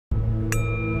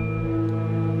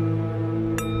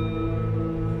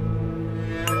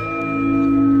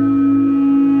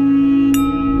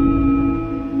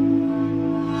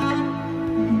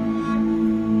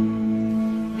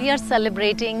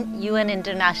celebrating UN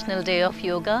International Day of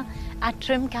Yoga at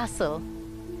Trim Castle.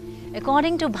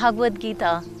 According to Bhagavad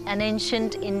Gita, an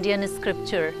ancient Indian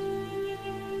scripture,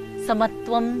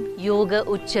 Samatvam Yoga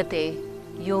Uchyate.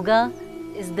 Yoga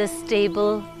is the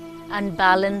stable and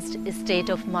balanced state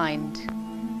of mind.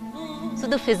 So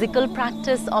the physical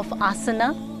practice of asana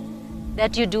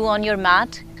that you do on your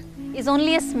mat is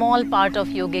only a small part of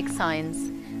yogic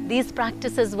science. These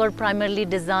practices were primarily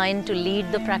designed to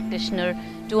lead the practitioner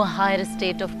to a higher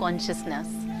state of consciousness.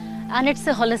 And it's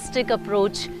a holistic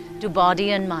approach to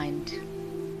body and mind.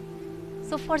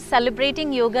 So for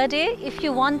celebrating Yoga Day, if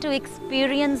you want to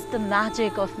experience the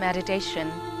magic of meditation,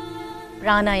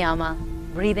 pranayama,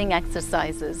 breathing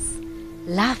exercises,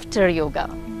 laughter yoga,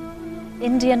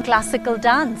 Indian classical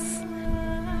dance,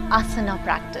 asana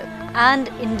practice, and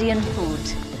Indian food,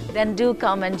 then do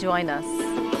come and join us.